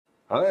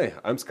Hi,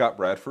 I'm Scott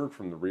Bradford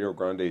from the Rio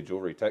Grande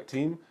Jewelry Tech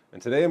Team, and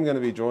today I'm going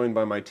to be joined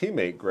by my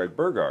teammate Gregg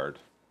Burgard.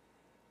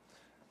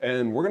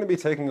 And we're going to be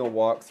taking a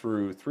walk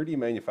through 3D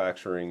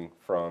manufacturing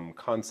from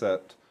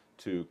concept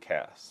to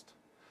cast.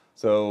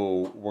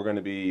 So we're going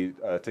to be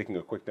taking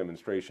a quick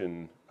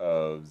demonstration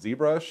of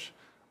ZBrush.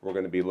 We're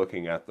going to be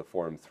looking at the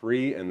Form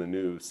 3 and the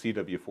new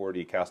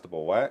CW40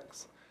 Castable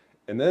Wax.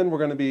 And then we're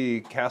going to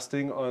be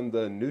casting on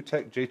the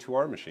Neutec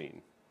J-2R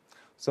machine.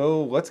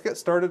 So let's get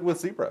started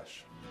with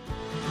ZBrush.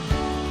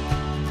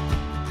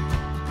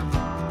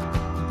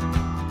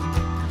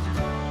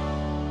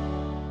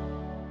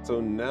 So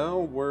now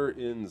we're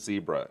in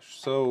ZBrush.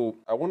 So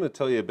I want to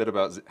tell you a bit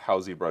about how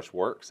ZBrush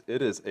works.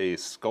 It is a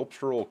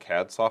sculptural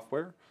CAD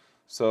software.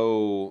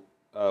 So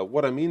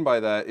what I mean by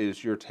that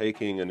is you're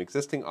taking an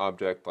existing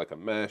object like a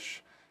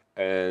mesh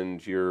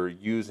and you're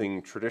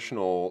using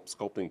traditional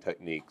sculpting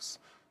techniques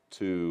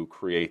to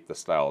create the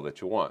style that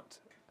you want.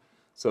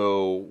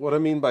 So what I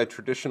mean by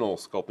traditional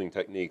sculpting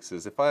techniques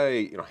is if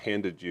I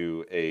handed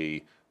you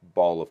a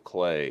ball of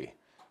clay,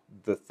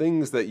 the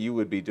things that you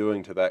would be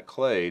doing to that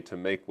clay to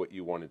make what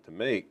you wanted to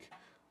make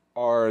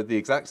are the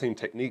exact same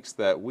techniques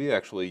that we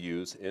actually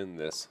use in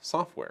this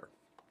software.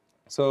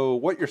 So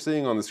what you're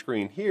seeing on the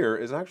screen here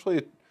is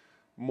actually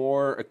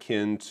more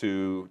akin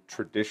to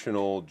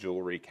traditional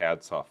jewelry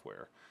CAD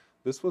software.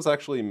 This was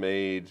actually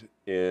made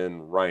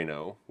in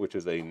Rhino, which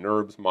is a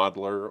NURBS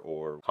modeler,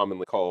 or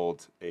commonly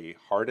called a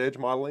hard edge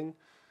modeling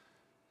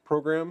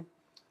program.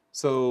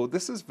 So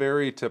this is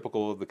very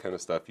typical of the kind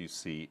of stuff you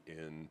see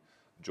in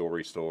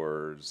jewelry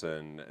stores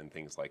and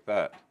things like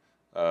that.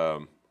 A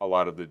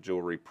lot of the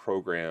jewelry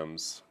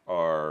programs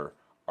are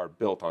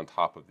built on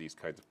top of these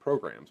kinds of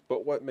programs.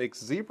 But what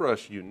makes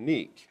ZBrush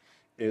unique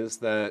is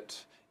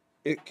that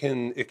it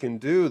can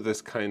do this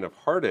kind of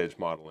hard edge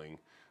modeling,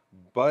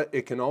 but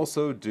it can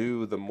also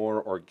do the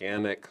more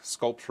organic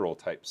sculptural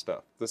type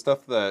stuff, the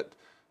stuff that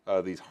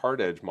these hard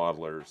edge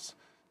modelers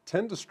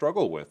tend to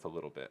struggle with a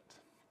little bit.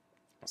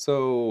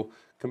 So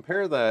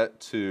compare that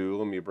to,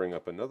 let me bring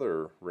up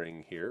another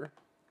ring here.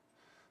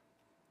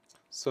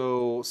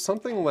 So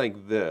something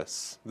like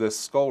this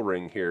skull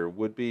ring here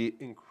would be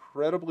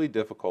incredibly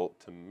difficult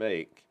to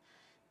make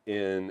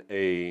in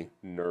a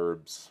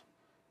NURBS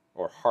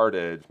or hard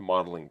edge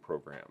modeling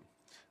program.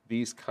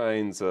 These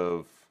kinds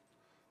of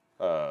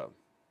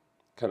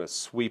kind of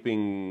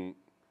sweeping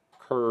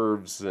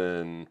curves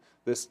and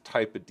this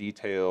type of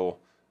detail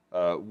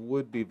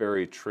would be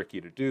very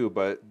tricky to do,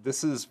 but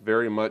this is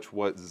very much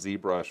what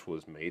ZBrush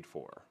was made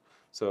for.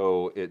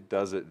 So it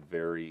does it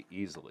very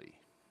easily.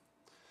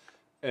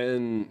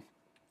 And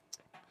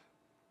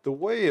the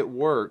way it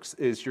works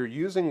is you're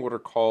using what are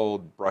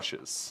called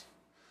brushes.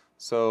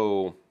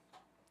 So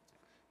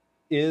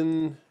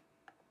in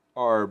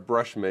our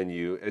brush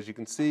menu, as you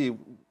can see,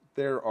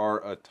 there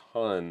are a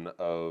ton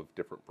of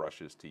different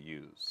brushes to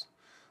use.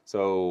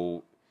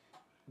 So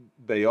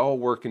they all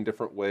work in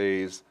different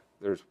ways.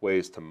 There's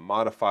ways to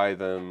modify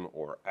them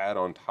or add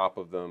on top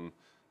of them.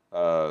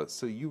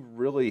 So you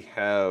really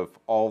have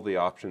all the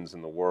options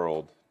in the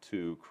world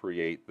to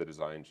create the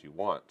designs you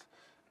want.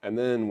 And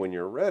then when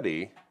you're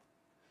ready,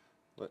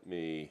 let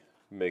me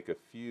make a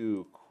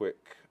few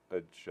quick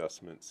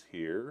adjustments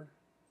here.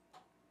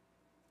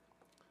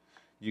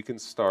 You can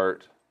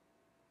start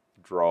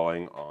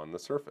drawing on the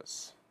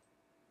surface.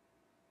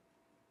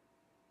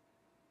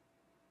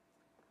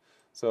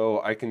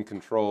 So I can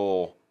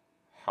control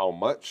how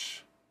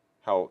much,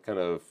 how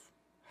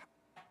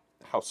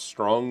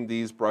strong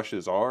these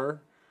brushes are.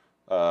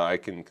 I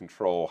can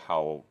control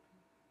how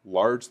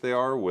large they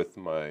are with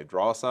my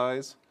draw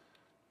size.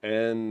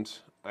 And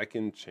I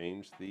can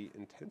change the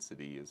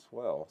intensity as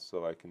well.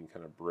 So I can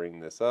kind of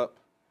bring this up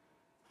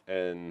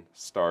and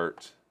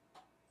start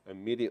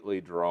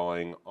immediately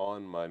drawing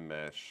on my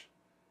mesh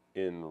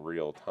in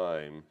real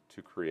time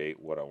to create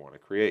what I want to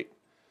create.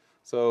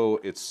 So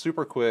it's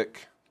super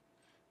quick,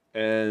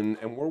 and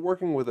we're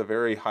working with a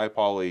very high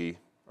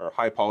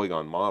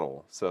polygon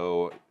model.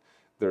 So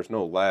there's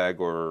no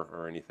lag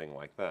or anything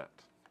like that.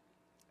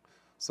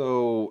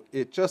 So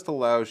it just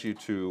allows you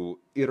to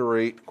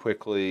iterate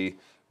quickly,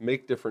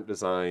 make different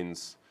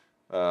designs,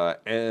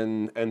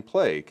 and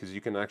play, because you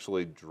can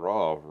actually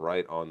draw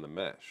right on the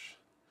mesh.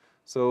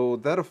 So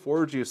that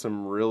affords you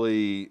some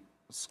really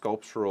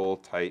sculptural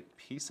type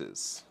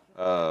pieces.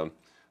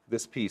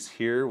 This piece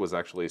here was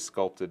actually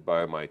sculpted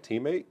by my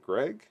teammate,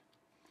 Gregg.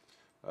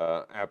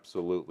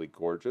 Absolutely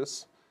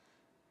gorgeous.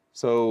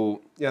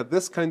 So yeah,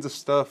 this kinds of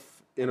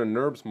stuff in a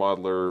NURBS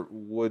modeler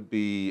would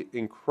be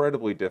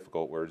incredibly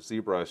difficult, where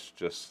ZBrush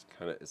just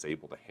kind of is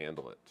able to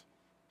handle it.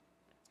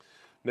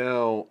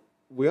 Now,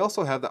 we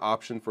also have the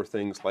option for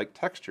things like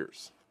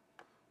textures.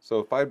 So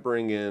if I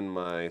bring in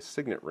my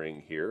signet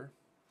ring here,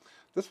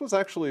 this was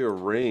actually a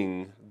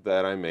ring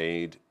that I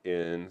made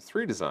in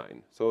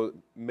 3Design. So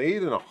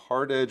made in a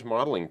hard edge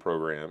modeling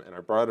program, and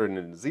I brought it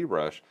into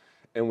ZBrush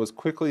and was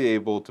quickly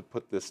able to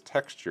put this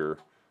texture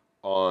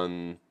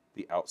on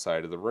the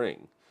outside of the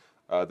ring.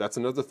 That's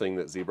another thing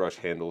that ZBrush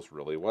handles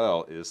really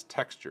well, is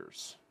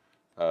textures.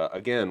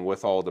 Again,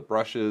 with all the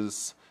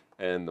brushes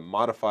and the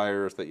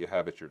modifiers that you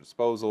have at your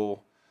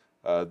disposal.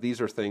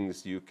 These are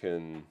things you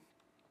can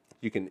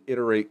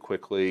iterate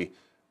quickly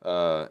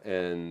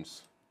and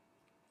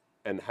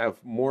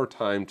have more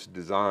time to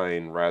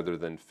design rather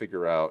than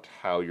figure out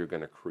how you're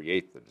going to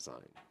create the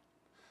design.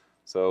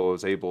 So I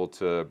was able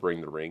to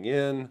bring the ring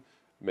in,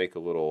 make a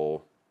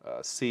little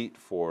seat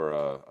for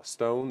a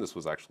stone. This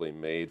was actually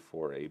made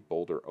for a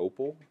boulder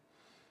opal,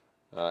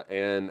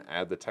 and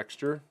add the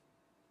texture.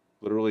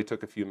 Literally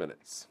took a few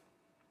minutes.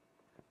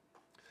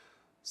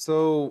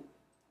 So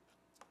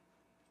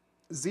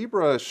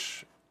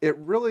ZBrush, it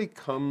really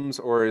comes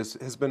or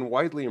has been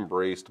widely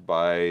embraced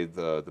by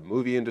the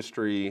movie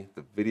industry,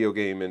 the video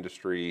game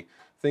industry,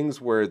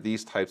 things where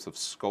these types of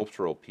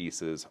sculptural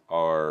pieces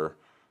are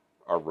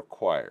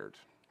required.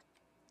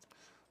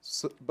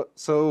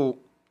 So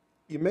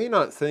you may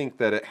not think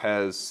that it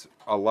has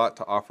a lot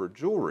to offer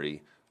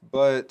jewelry,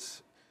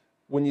 but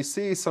when you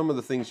see some of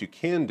the things you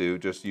can do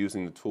just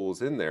using the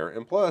tools in there,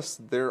 and plus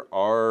there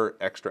are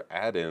extra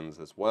add-ins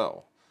as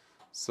well.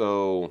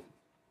 So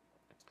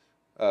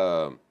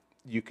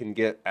you can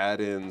get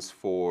add-ins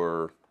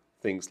for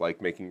things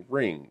like making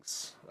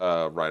rings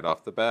right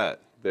off the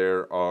bat.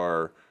 There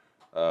are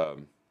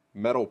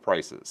metal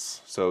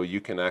prices, so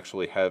you can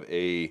actually have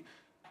a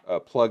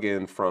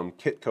plug-in from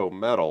Kitco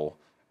Metal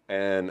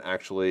and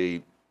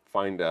actually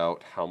find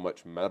out how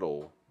much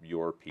metal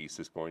your piece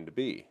is going to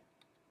be.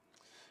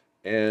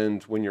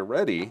 And when you're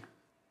ready,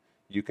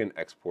 you can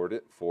export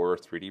it for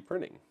 3D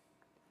printing.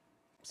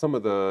 One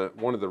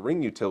of the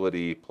ring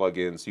utility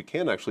plugins, you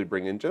can actually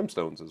bring in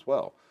gemstones as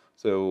well.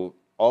 So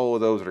all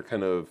of those are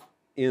kind of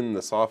in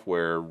the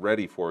software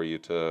ready for you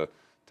to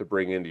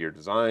bring into your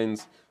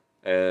designs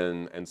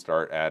and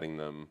start adding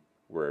them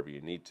wherever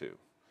you need to.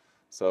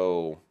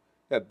 So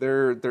yeah,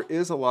 there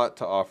is a lot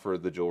to offer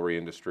the jewelry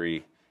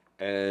industry,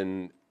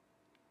 and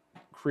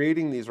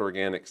creating these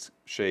organic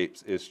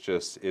shapes is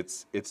just,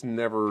 it's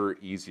never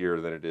easier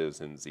than it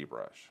is in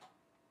ZBrush.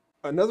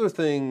 Another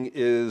thing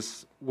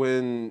is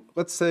when,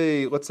 let's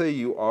say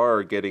you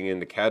are getting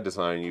into CAD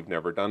design, you've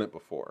never done it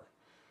before.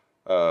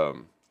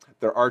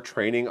 There are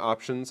training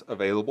options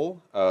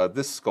available.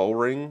 This skull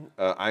ring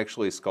I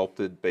actually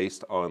sculpted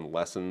based on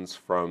lessons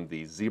from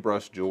the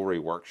ZBrush Jewelry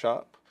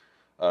Workshop,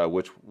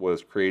 which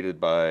was created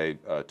by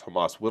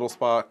Tomas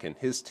Wittelsbach and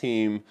his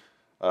team.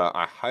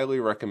 I highly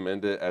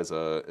recommend it as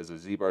a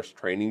ZBrush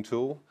training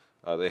tool.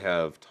 They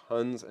have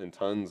tons and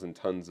tons and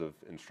tons of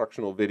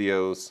instructional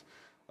videos.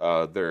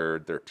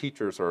 Their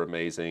teachers are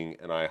amazing,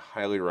 and I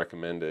highly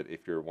recommend it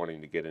if you're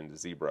wanting to get into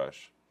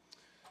ZBrush.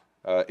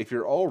 If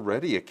you're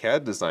already a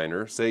CAD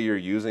designer, say you're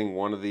using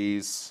one of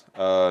these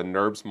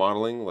NURBS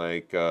modeling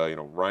like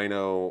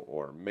Rhino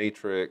or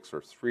Matrix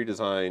or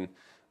 3Design,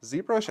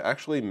 ZBrush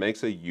actually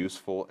makes a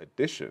useful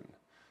addition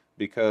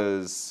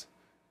because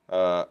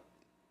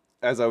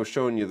as I was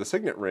showing you the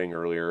signet ring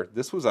earlier,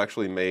 this was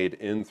actually made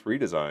in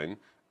 3Design,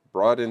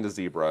 brought into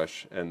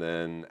ZBrush, and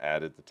then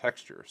added the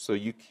texture. So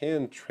you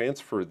can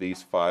transfer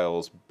these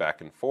files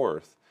back and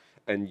forth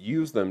and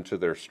use them to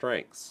their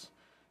strengths.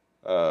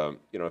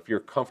 If you're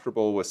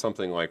comfortable with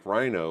something like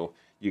Rhino,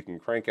 you can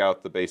crank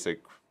out the basic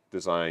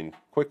design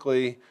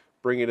quickly,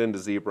 bring it into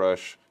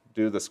ZBrush,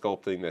 do the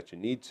sculpting that you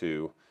need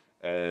to,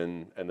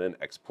 and then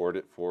export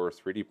it for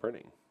 3D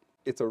printing.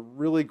 It's a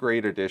really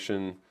great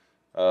addition.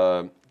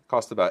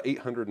 Costs about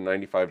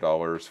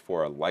 $895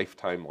 for a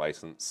lifetime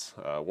license.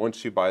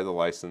 Once you buy the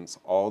license,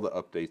 all the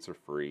updates are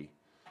free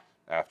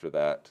after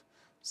that.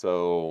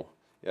 So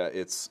yeah,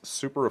 it's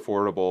super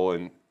affordable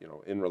and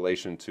in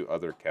relation to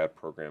other CAD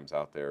programs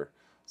out there.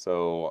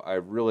 So I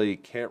really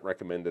can't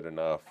recommend it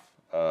enough.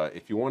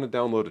 If you want to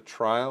download a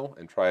trial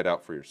and try it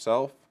out for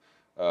yourself,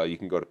 you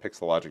can go to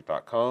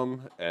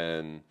pixelogic.com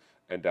and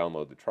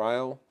download the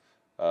trial.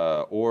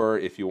 Or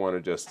if you want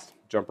to just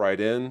jump right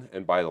in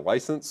and buy the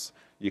license,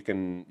 you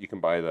can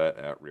buy that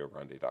at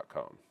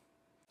riogrande.com.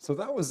 So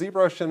that was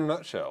ZBrush in a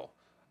nutshell.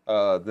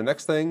 The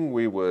next thing,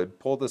 we would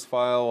pull this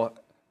file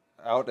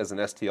out as an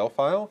STL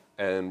file,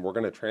 and we're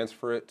going to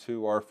transfer it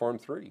to our Form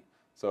 3.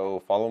 So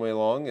follow me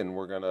along, and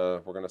we're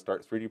gonna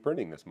start 3D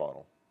printing this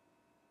model.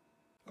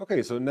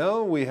 Okay, so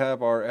now we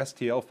have our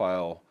STL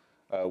file.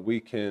 We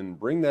can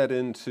bring that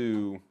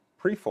into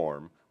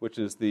Preform, which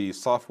is the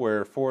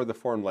software for the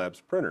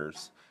Formlabs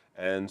printers,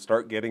 and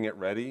start getting it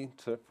ready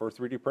for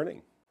 3D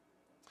printing.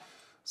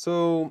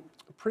 So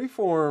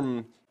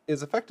Preform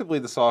is effectively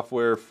the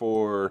software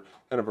for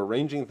kind of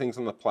arranging things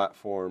on the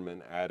platform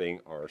and adding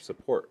our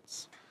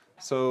supports.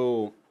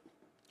 So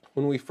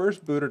when we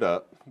first boot it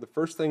up, the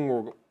first thing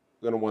we're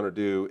going to want to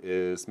do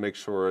is make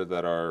sure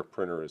that our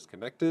printer is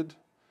connected,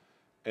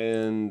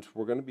 and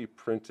we're going to be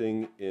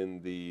printing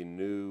in the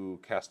new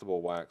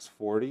Castable Wax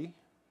 40.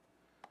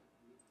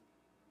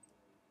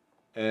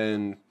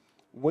 And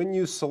when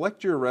you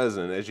select your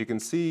resin, as you can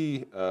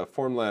see,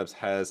 Formlabs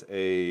has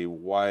a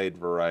wide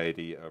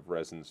variety of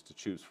resins to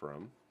choose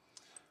from.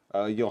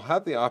 You'll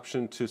have the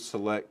option to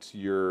select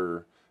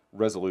your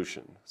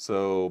resolution.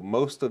 So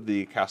most of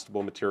the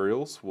castable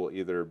materials will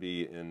either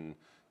be in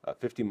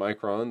 50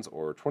 microns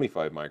or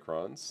 25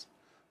 microns.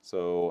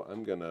 So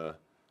I'm gonna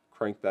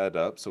crank that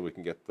up so we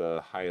can get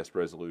the highest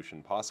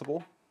resolution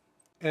possible.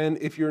 And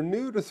if you're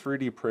new to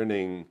 3D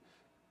printing,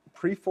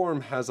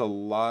 Preform has a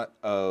lot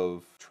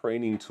of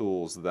training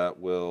tools that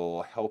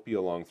will help you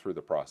along through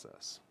the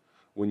process.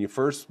 When you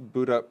first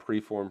boot up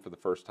Preform for the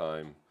first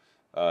time,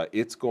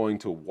 it's going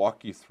to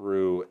walk you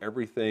through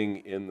everything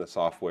in the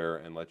software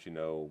and let you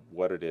know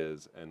what it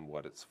is and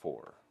what it's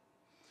for.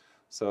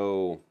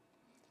 So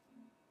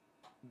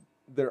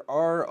there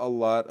are a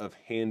lot of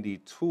handy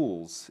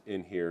tools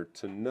in here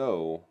to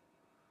know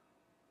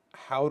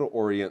how to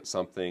orient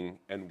something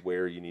and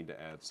where you need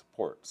to add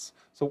supports.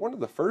 So one of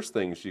the first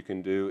things you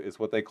can do is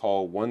what they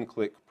call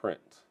one-click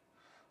print.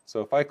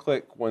 So if I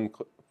click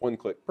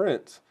one-click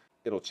print,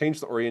 it'll change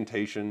the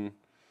orientation.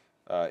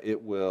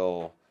 It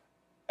will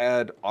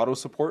add auto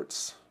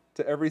supports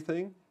to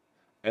everything,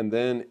 and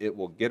then it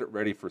will get it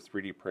ready for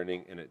 3D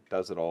printing, and it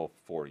does it all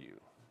for you.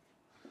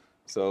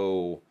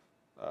 So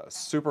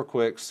super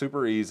quick,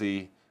 super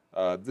easy.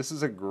 This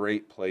is a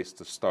great place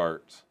to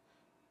start.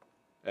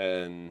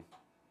 And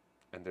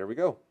there we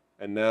go.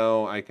 And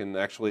now I can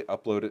actually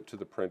upload it to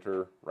the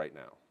printer right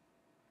now.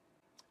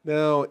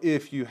 Now,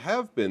 if you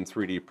have been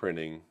 3D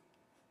printing,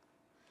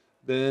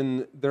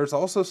 then there's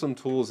also some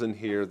tools in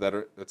here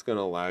that's going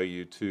to allow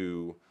you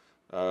to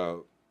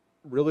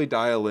really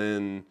dial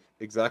in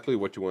exactly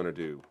what you want to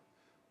do.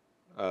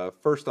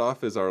 First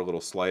off is our little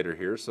slider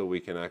here, so we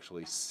can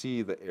actually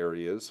see the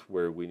areas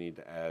where we need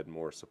to add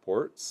more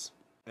supports.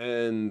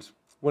 And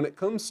when it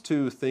comes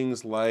to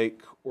things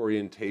like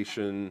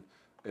orientation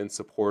and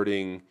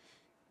supporting,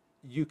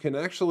 you can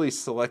actually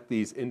select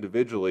these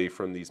individually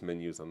from these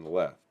menus on the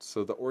left.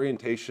 So the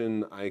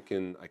orientation, I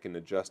can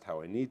adjust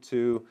how I need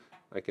to.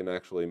 I can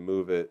actually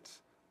move it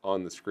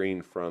on the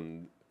screen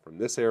from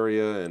this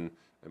area and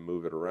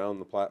move it around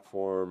the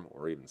platform,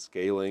 or even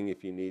scaling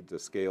if you need to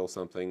scale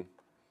something.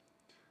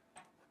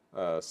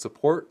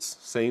 Supports,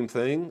 same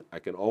thing. I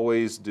can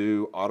always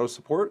do auto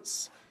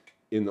supports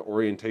in the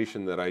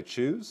orientation that I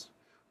choose,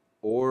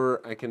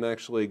 or I can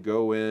actually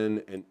go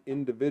in and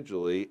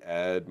individually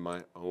add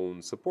my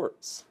own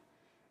supports.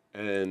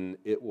 And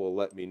it will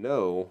let me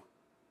know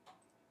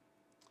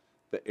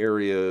the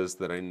areas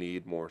that I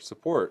need more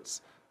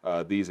supports,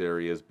 these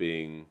areas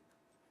being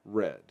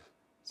red.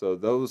 So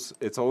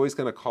it's always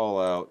going to call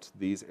out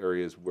these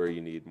areas where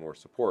you need more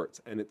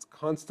supports, and it's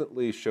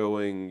constantly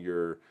showing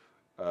your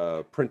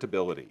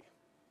printability.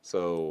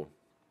 So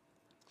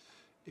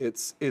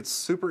it's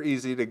super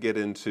easy to get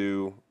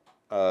into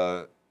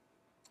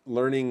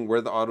learning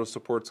where the auto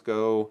supports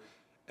go,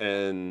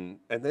 and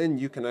then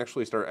you can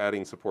actually start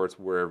adding supports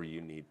wherever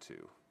you need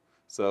to.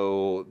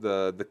 So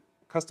the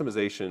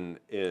customization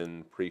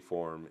in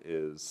Preform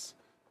is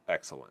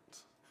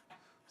excellent.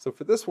 So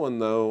for this one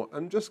though,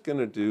 I'm just going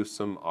to do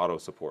some auto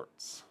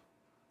supports.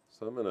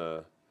 So I'm going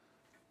to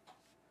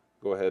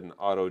go ahead and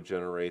auto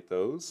generate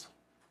those.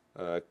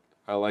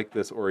 I like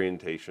this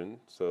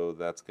orientation, so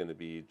that's going to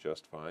be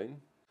just fine.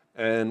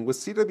 And with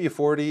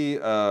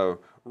CW40,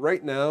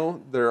 right now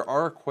there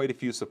are quite a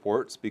few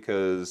supports,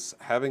 because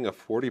having a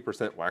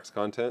 40% wax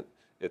content,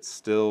 it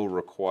still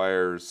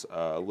requires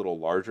a little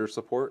larger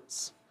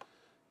supports.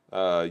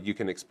 You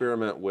can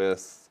experiment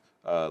with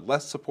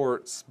less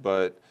supports,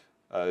 but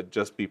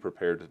just be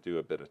prepared to do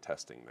a bit of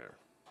testing there.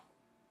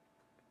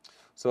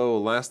 So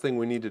last thing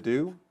we need to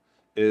do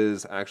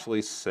is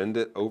actually send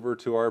it over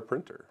to our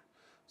printer.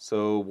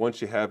 So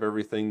once you have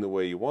everything the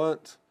way you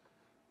want,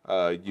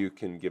 you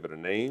can give it a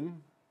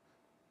name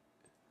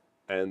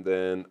and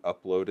then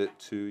upload it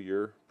to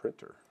your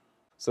printer.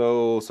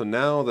 So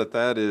now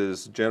that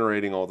is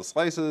generating all the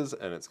slices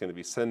and it's going to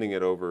be sending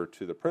it over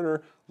to the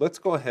printer, let's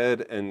go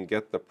ahead and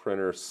get the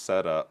printer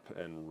set up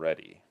and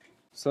ready.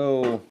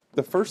 So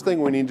the first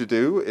thing we need to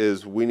do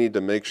is we need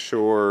to make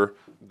sure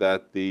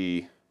that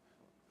the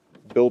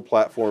build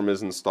platform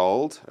is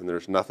installed and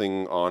there's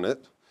nothing on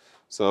it.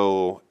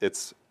 So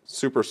it's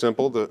super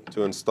simple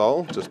to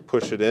install. Just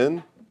push it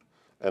in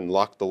and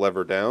lock the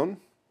lever down.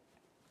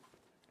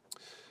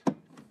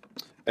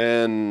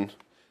 And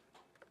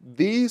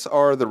these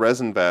are the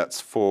resin vats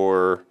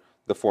for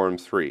the Form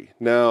 3.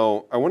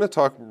 Now, I want to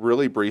talk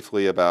really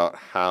briefly about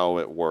how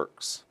it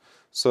works.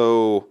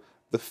 So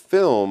the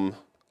film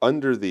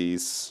under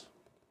these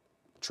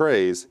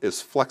trays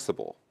is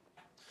flexible.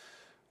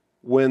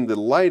 When the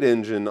light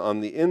engine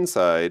on the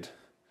inside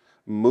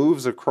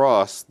moves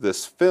across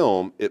this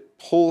film, it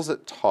pulls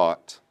it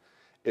taut,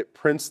 it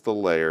prints the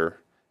layer,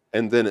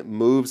 and then it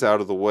moves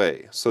out of the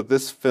way. So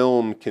this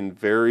film can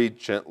very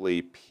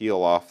gently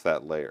peel off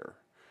that layer.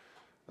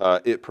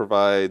 It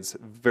provides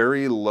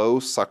very low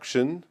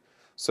suction,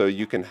 so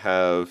you can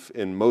have,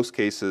 in most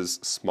cases,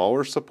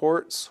 smaller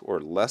supports or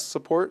less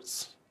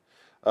supports.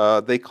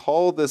 They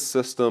call this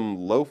system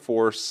low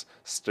force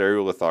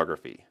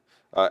stereolithography.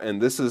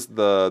 And this is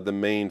the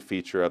main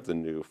feature of the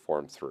new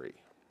Form 3.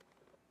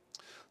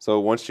 So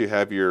once you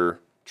have your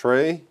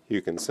tray,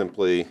 you can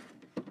simply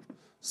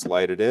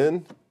slide it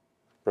in,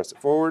 press it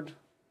forward,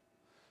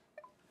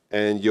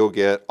 and you'll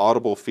get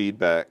audible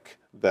feedback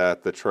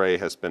that the tray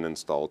has been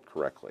installed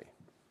correctly.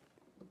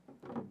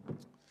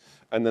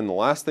 And then the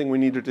last thing we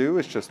need to do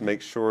is just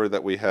make sure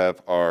that we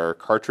have our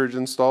cartridge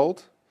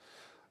installed.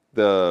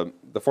 The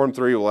Form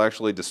 3 will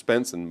actually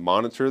dispense and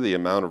monitor the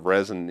amount of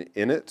resin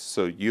in it,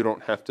 so you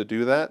don't have to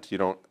do that. You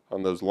don't,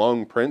 on those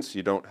long prints,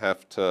 you don't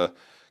have to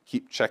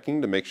keep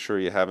checking to make sure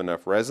you have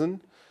enough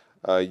resin.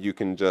 You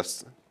can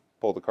just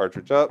pull the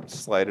cartridge up,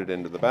 slide it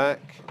into the back,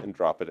 and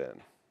drop it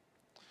in.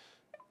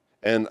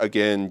 And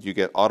again, you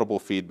get audible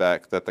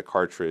feedback that the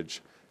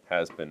cartridge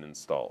has been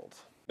installed.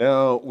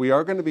 Now, we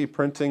are going to be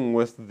printing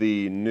with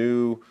the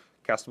new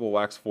Castable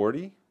Wax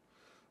 40.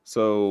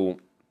 So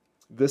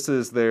this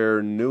is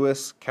their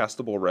newest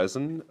castable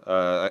resin.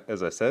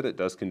 As I said, it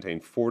does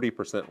contain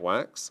 40%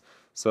 wax.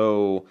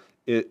 So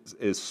it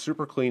is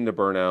super clean to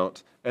burn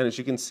out. And as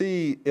you can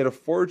see, it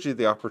affords you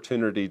the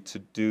opportunity to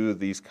do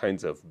these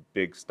kinds of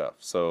big stuff.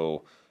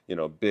 So, you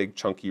know, big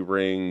chunky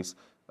rings,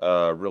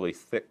 really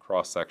thick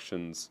cross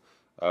sections.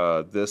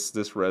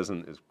 This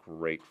resin is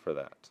great for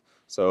that.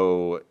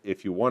 So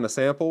if you want a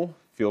sample,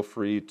 feel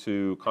free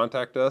to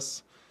contact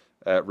us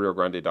at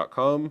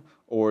riogrande.com,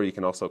 or you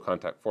can also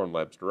contact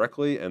Formlabs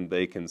directly and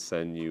they can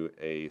send you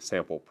a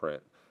sample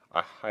print.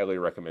 I highly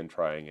recommend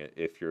trying it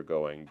if you're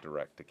going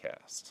direct to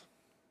cast.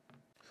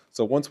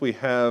 So once we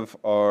have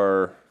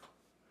our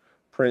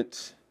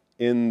print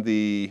in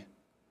the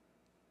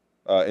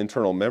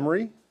internal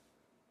memory,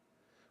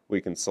 we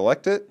can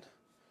select it.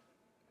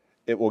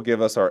 It will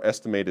give us our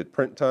estimated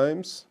print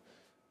times,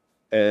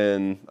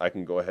 and I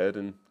can go ahead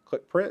and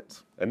click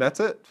print, and that's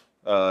it.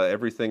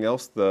 Everything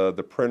else,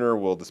 the printer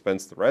will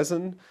dispense the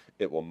resin,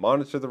 it will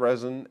monitor the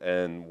resin,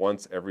 and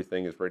once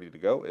everything is ready to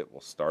go, it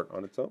will start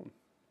on its own.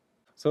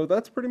 So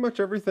that's pretty much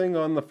everything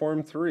on the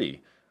Form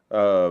 3.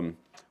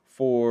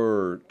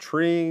 For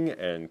treeing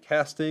and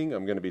casting,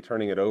 I'm going to be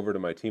turning it over to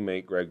my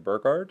teammate Gregg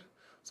Burgard.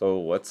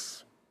 So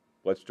let's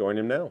join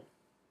him now.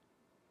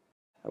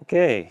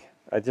 Okay,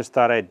 I just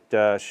thought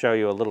I'd show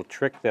you a little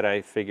trick that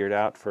I figured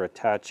out for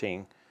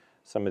attaching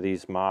some of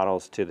these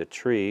models to the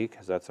tree,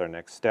 because that's our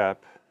next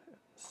step.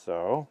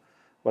 So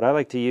what I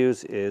like to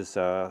use is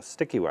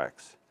sticky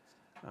wax.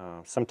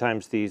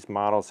 Sometimes these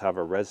models have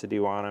a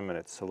residue on them and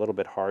it's a little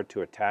bit hard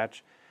to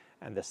attach,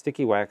 and the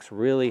sticky wax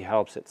really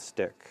helps it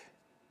stick.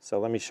 So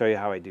let me show you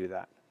how I do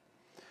that.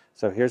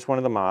 So here's one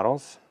of the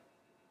models,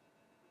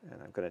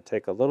 and I'm going to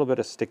take a little bit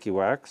of sticky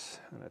wax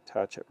and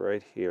attach it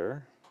right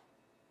here.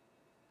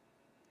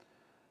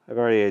 I've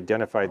already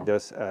identified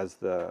this as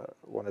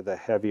one of the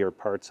heavier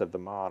parts of the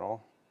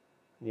model.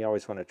 You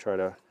always want to try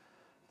to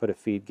put a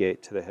feed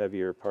gate to the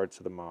heavier parts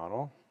of the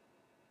model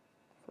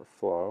for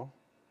flow.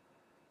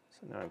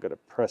 So now I'm going to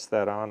press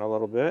that on a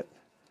little bit.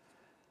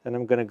 Then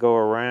I'm going to go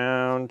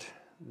around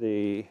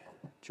the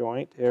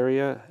joint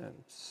area and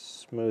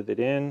smooth it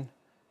in,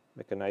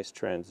 make a nice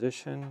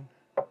transition.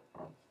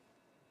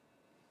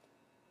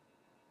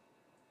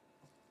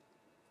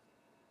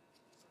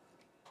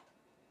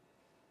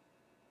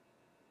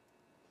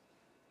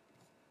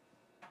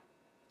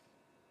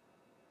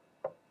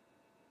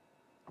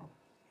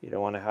 You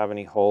don't want to have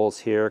any holes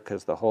here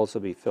because the holes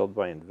will be filled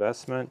by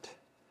investment.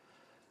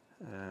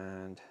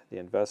 And the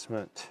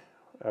investment,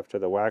 after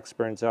the wax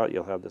burns out,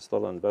 you'll have this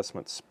little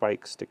investment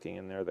spike sticking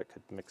in there that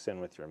could mix in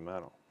with your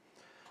metal.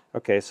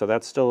 Okay, so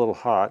that's still a little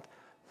hot.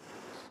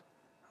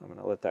 I'm going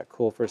to let that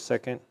cool for a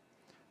second.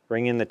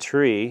 Bring in the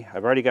tree.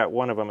 I've already got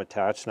one of them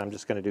attached, and I'm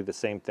just going to do the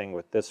same thing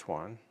with this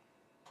one.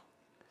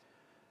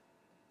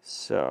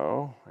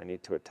 So I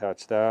need to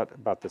attach that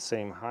about the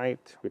same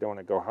height. We don't want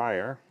to go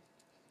higher.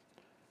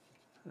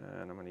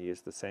 And I'm going to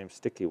use the same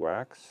sticky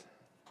wax.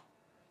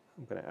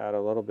 I'm going to add a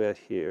little bit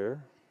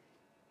here.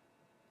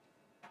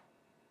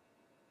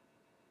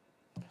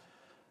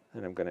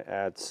 And I'm going to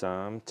add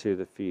some to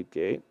the feed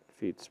gate,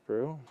 feed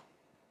sprue.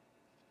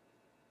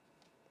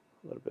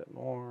 A little bit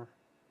more.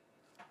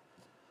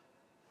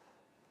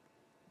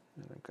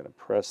 And I'm going to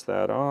press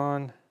that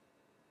on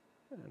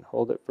and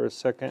hold it for a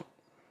second.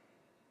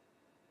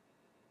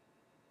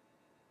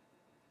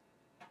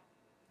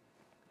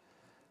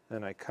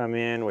 Then I come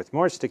in with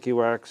more sticky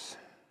wax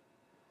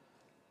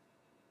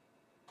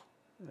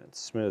and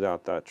smooth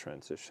out that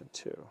transition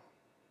too.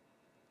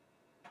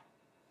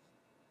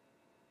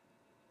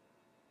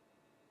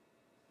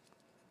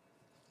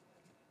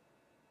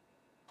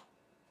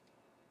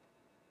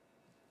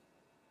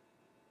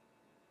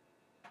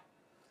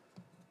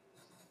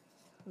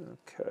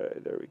 Okay,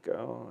 there we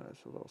go. There's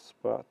a little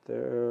spot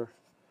there.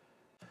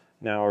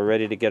 Now we're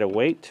ready to get a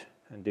weight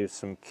and do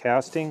some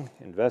casting,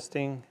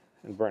 investing,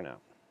 and burnout.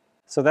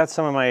 So that's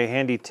some of my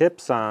handy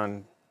tips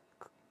on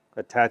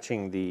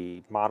attaching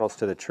the models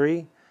to the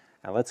tree.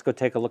 Now let's go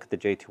take a look at the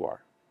J-2R.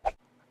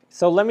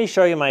 So let me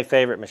show you my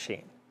favorite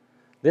machine.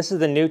 This is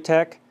the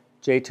Neutec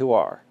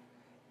J-2R.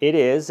 It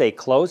is a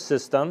closed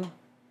system,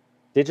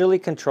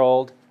 digitally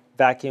controlled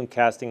vacuum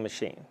casting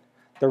machine.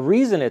 The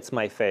reason it's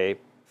my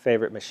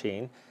favorite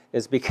machine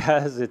is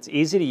because it's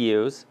easy to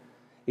use.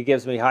 It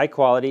gives me high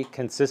quality,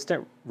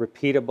 consistent,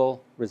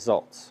 repeatable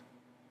results.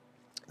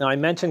 Now I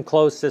mentioned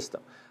closed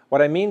system.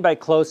 What I mean by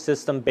closed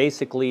system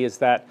basically is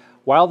that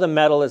while the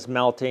metal is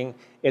melting,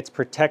 it's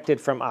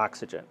protected from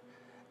oxygen.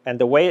 And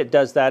the way it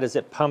does that is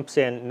it pumps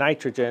in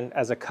nitrogen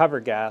as a cover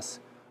gas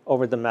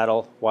over the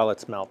metal while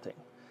it's melting.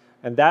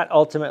 And that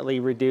ultimately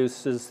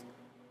reduces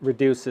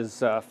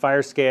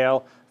fire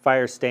scale,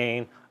 fire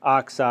stain,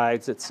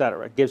 oxides,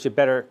 etc. It gives you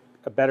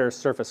a better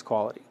surface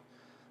quality.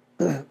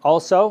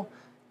 Also,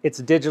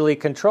 it's digitally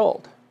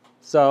controlled.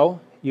 So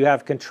you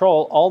have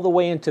control all the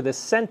way into the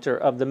center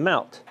of the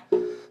melt.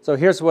 So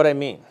here's what I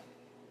mean.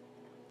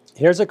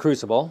 Here's a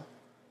crucible,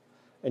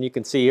 and you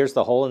can see here's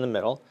the hole in the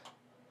middle.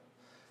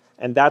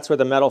 And that's where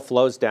the metal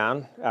flows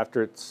down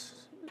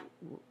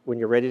when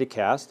you're ready to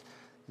cast.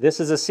 This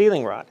is a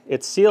sealing rod.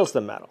 It seals the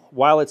metal.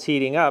 While it's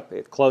heating up,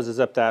 it closes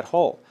up that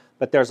hole.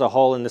 But there's a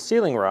hole in the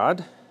sealing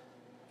rod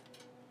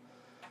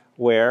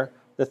where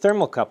the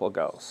thermocouple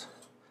goes.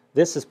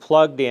 This is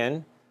plugged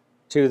in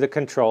to the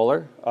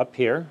controller up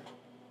here,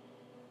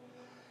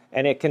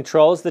 and it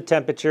controls the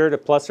temperature to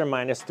plus or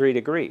minus 3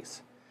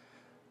 degrees.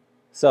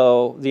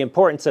 So the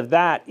importance of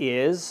that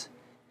is,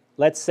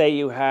 let's say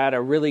you had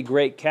a really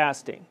great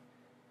casting.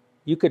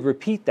 You could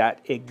repeat that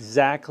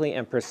exactly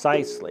and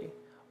precisely.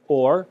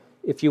 Or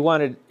if you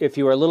were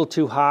a little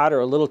too hot or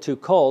a little too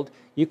cold,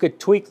 you could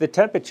tweak the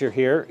temperature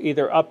here,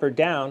 either up or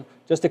down,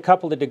 just a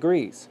couple of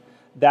degrees.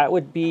 That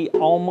would be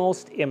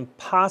almost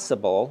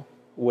impossible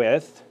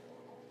with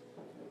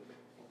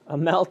a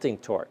melting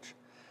torch.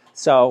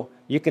 So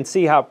you can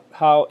see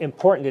how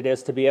important it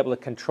is to be able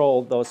to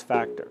control those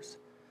factors.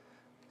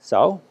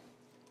 So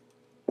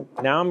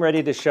now I'm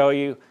ready to show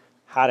you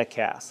how to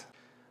cast.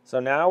 So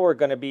now we're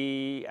going to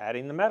be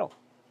adding the metal.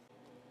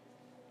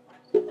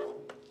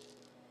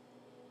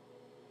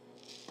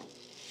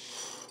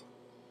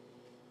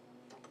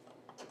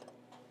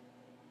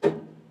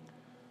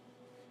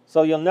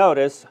 So you'll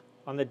notice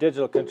on the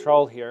digital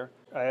control here,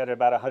 I added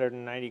about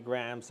 190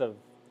 grams of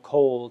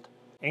cold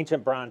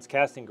ancient bronze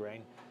casting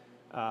grain.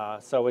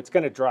 So it's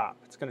going to drop.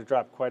 It's going to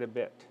drop quite a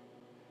bit.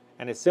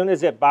 And as soon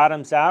as it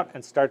bottoms out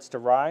and starts to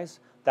rise,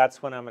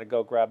 that's when I'm going to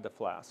go grab the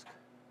flask.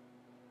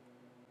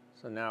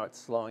 So now it's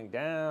slowing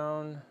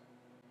down.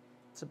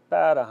 It's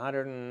about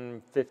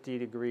 150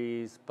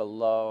 degrees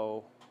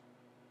below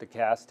the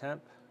cast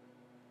temp.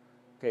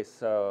 Okay,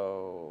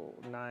 so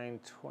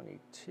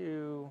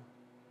 922.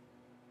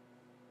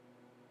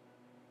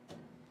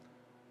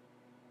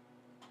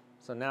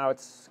 So now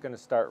it's going to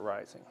start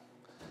rising.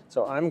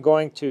 So I'm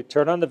going to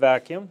turn on the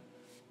vacuum.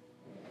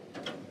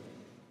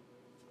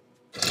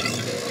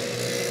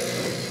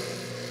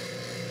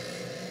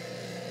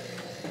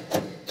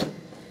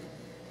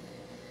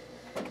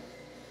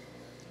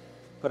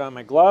 Put on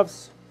my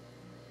gloves.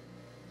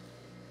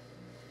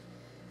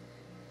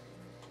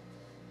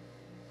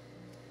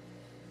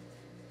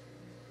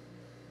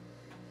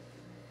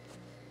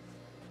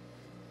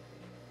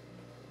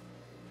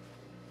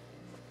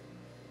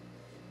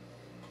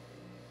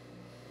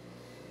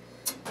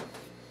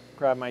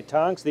 Grab my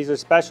tongs. These are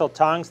special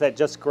tongs that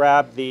just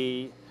grab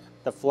the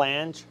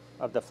flange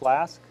of the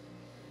flask.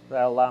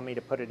 That'll allow me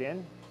to put it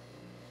in.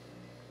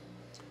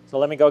 So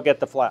let me go get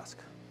the flask.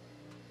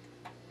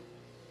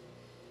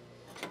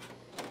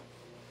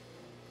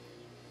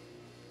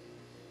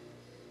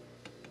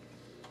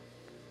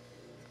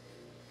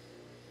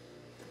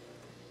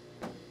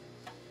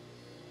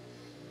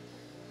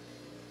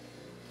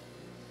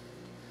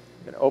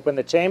 I'm going to open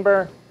the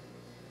chamber,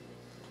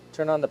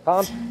 turn on the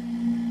pump.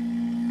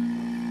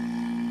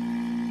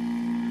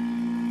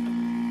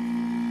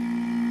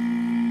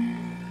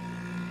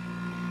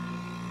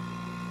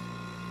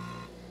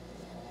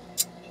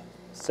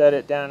 Set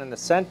it down in the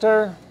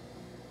center,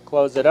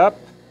 close it up.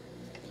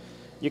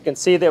 You can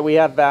see that we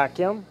have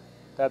vacuum.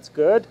 That's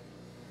good.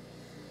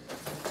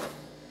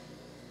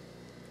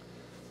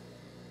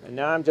 And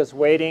now I'm just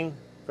waiting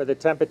for the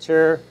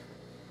temperature,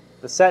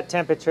 the set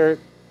temperature,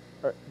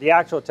 or the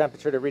actual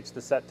temperature to reach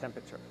the set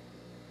temperature.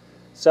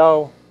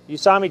 So you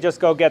saw me just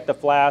go get the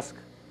flask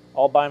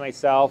all by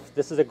myself.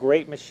 This is a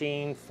great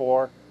machine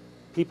for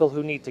people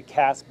who need to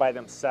cast by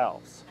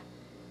themselves.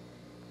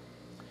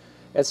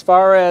 As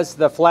far as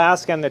the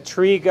flask and the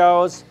tree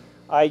goes,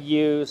 I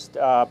used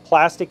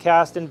plastic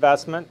cast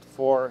investment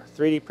for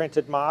 3D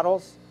printed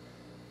models.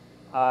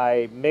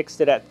 I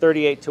mixed it at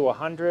 38 to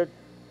 100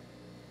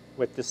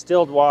 with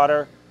distilled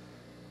water.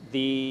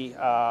 The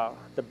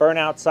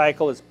burnout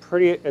cycle is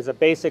a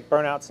basic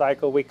burnout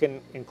cycle. We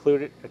can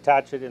include it,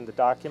 attach it in the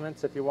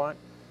documents if you want.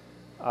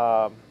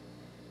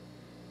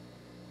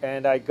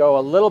 And I go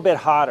a little bit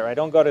hotter. I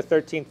don't go to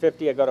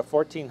 1350, I go to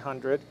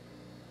 1400.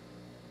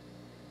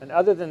 And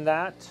other than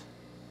that,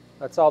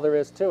 that's all there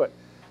is to it.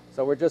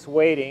 So we're just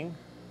waiting.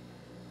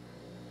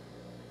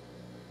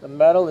 The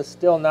metal is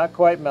still not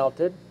quite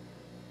melted.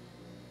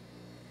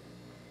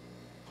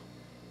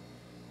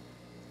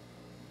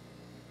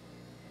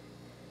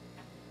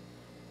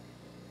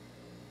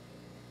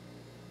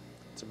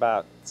 It's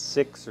about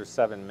 6 or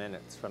 7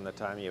 minutes from the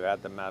time you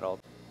add the metal.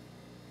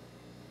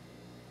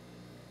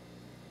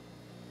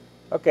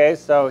 Okay,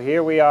 so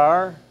here we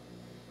are,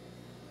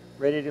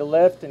 ready to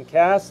lift and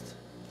cast.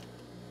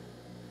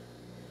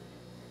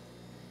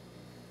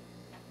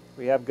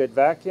 We have good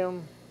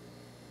vacuum.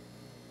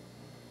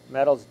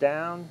 Metal's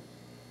down.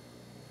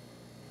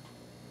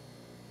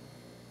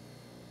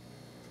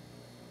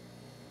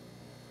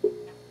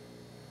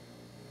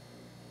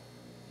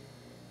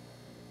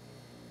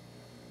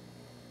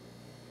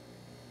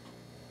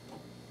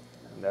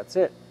 And that's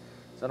it.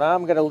 So now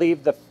I'm going to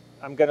leave the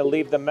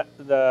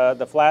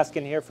flask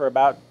in here for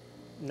about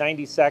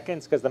 90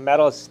 seconds because the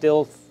metal is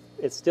still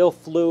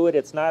fluid.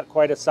 It's not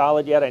quite as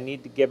solid yet. I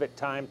need to give it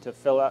time to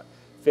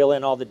fill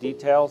in all the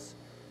details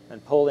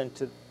and pull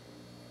into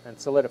and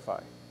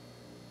solidify.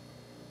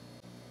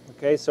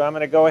 Okay, so I'm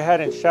going to go ahead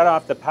and shut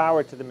off the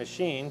power to the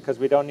machine because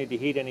we don't need to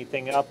heat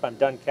anything up. I'm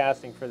done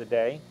casting for the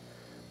day.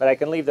 But I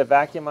can leave the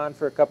vacuum on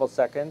for a couple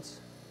seconds.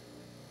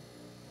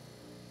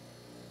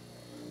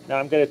 Now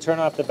I'm going to turn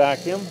off the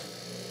vacuum.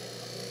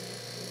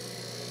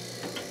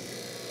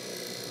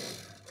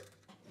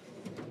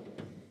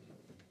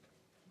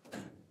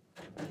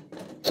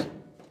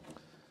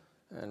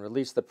 And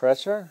release the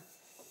pressure.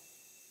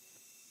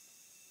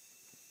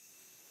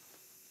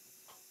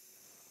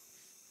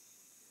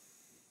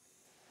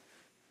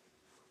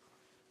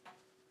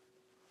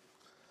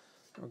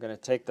 We're going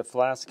to take the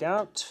flask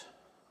out.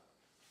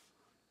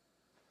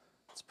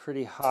 It's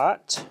pretty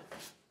hot.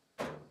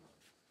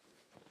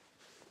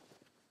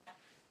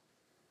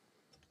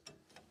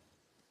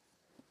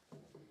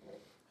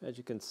 As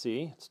you can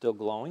see, it's still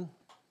glowing.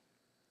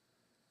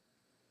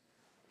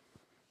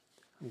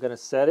 I'm going to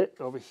set it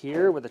over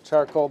here with a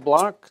charcoal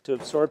block to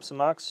absorb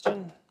some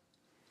oxygen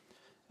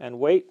and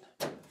wait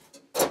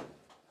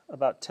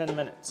about 10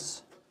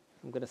 minutes.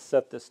 I'm going to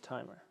set this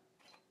timer.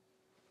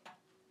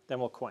 Then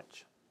we'll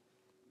quench.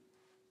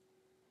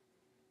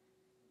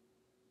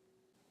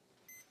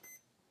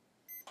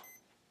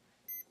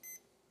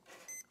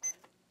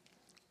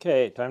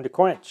 Okay, time to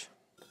quench.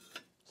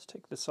 Let's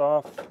take this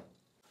off.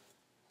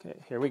 Okay,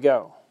 here we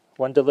go.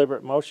 One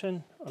deliberate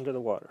motion under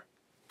the water.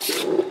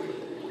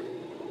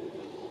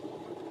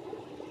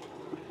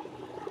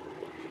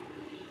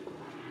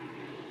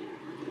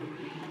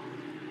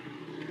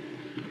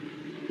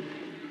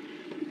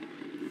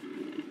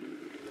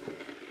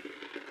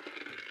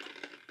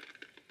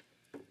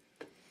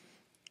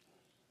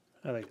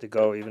 I like to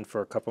go even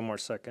for a couple more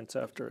seconds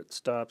after it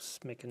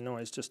stops making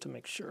noise just to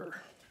make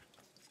sure.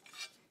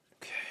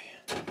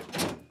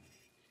 Okay.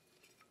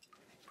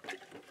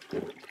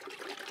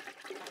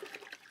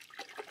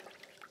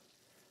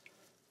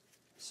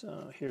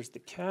 So here's the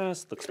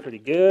cast, looks pretty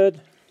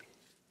good.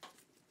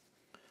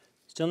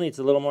 Still needs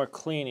a little more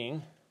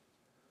cleaning.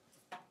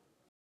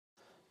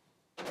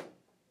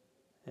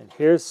 And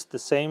here's the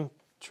same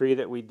tree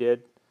that we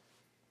did.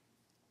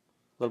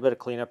 A little bit of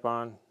cleanup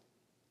on.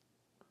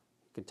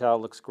 You can tell it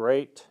looks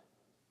great.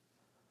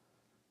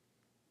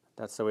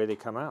 That's the way they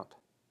come out.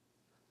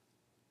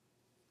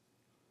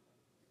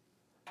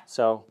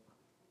 So,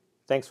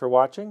 thanks for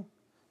watching.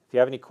 If you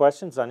have any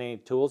questions on any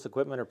tools,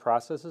 equipment, or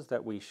processes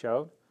that we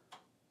showed,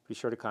 be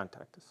sure to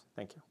contact us.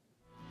 Thank you.